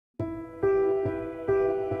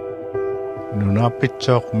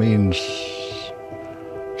Nunapichok means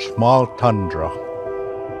small tundra.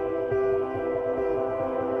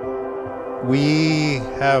 We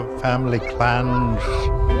have family clans.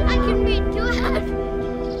 I can read too.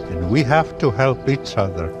 And we have to help each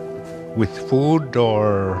other with food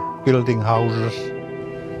or building houses.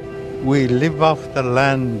 We live off the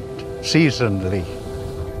land seasonally.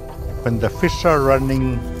 When the fish are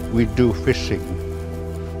running, we do fishing.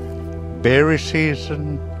 Berry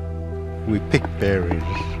season, we pick berries.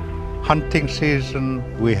 Hunting season,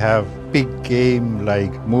 we have big game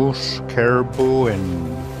like moose, caribou,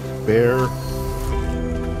 and bear.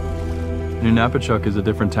 Nunapichuk is a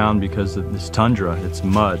different town because it's tundra, it's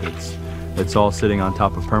mud, it's all sitting on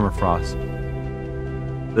top of permafrost.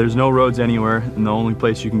 There's no roads anywhere, and the only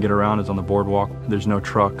place you can get around is on the boardwalk. There's no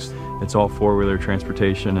trucks. It's all four-wheeler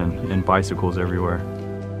transportation and bicycles everywhere.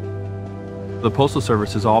 The Postal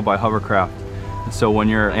Service is all by hovercraft. And so when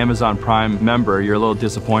you're an Amazon Prime member, you're a little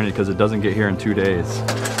disappointed because it doesn't get here in 2 days.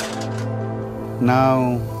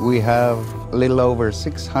 Now we have a little over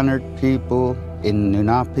 600 people in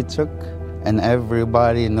Nunapichuk, and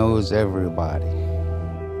everybody knows everybody.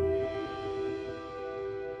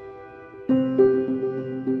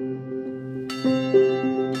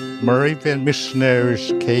 Moravian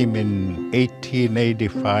missionaries came in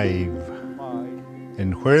 1885,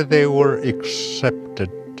 and where they were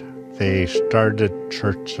accepted, they started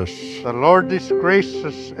churches. The Lord is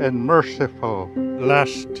gracious and merciful.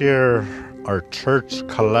 Last year, our church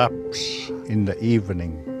collapsed in the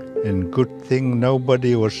evening, and good thing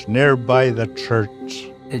nobody was nearby the church.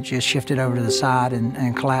 It just shifted over to the side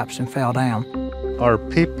and collapsed and fell down. Our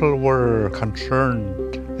people were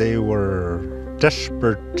concerned. They were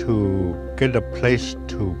desperate to get a place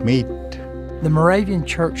to meet. The Moravian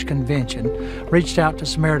Church Convention reached out to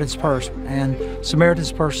Samaritan's Purse, and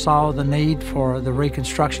Samaritan's Purse saw the need for the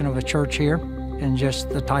reconstruction of a church here, and just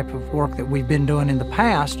the type of work that we've been doing in the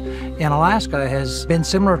past in Alaska has been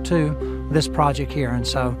similar to this project here. And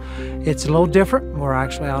so it's a little different. We're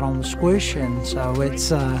actually out on the squish, and so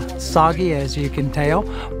it's soggy, as you can tell,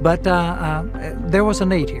 but there was a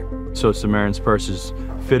need here. So Samaritan's Purse is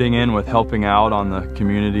fitting in with helping out on the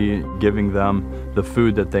community, giving them the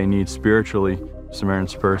food that they need spiritually.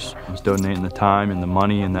 Samaritan's Purse is donating the time and the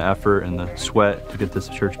money and the effort and the sweat to get this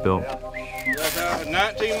church built.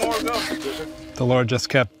 19 more to go. The Lord just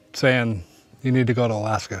kept saying, you need to go to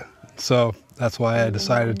Alaska. So that's why I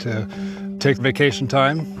decided to take vacation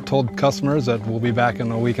time, told customers that we'll be back in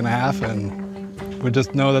a week and a half, and we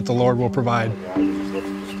just know that the Lord will provide.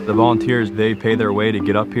 The volunteers, they pay their way to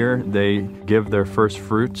get up here. They give their first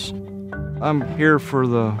fruits. I'm here for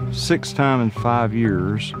the 6th time in 5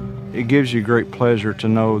 years. It gives you great pleasure to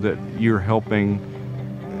know that you're helping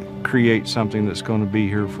create something that's going to be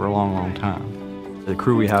here for a long, long time. The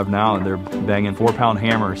crew we have now, they're banging 4-pound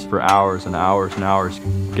hammers for hours and hours and hours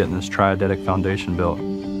getting this triadetic foundation built.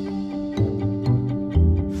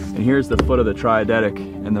 And here's the foot of the triadetic,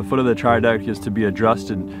 and the foot of the triadetic is to be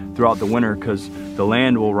adjusted throughout the winter because the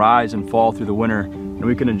land will rise and fall through the winter, and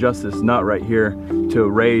we can adjust this nut right here to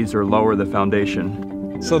raise or lower the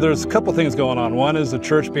foundation. So there's a couple things going on. One is the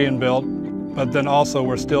church being built, but then also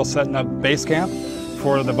we're still setting up base camp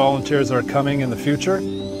for the volunteers that are coming in the future.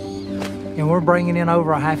 And we're bringing in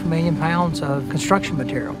over 500,000 pounds of construction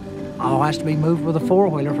material. All has to be moved with a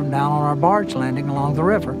four-wheeler from down on our barge landing along the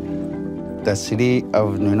river. The city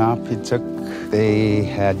of Nunapichuk, they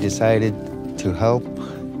had decided to help.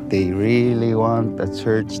 They really want the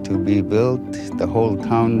church to be built. The whole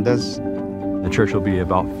town does. The church will be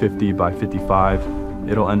about 50 by 55.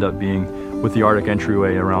 It'll end up being, with the Arctic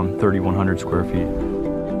entryway, around 3,100 square feet.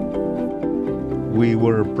 We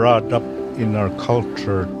were brought up in our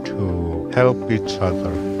culture to help each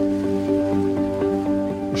other,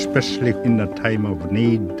 especially in a time of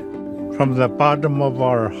need. From the bottom of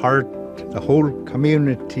our heart, the whole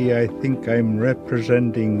community, I think I'm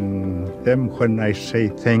representing them when I say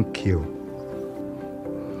thank you.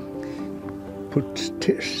 Put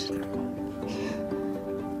this.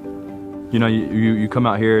 You know, you come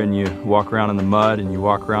out here and you walk around in the mud and you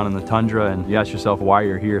walk around in the tundra and you ask yourself why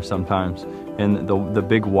you're here sometimes. And the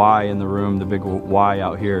big why in the room, the big why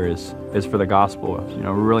out here is for the gospel. You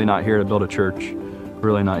know, we're really not here to build a church. We're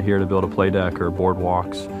really not here to build a play deck or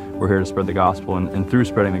boardwalks. We're here to spread the gospel, and through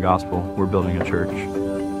spreading the gospel, we're building a church.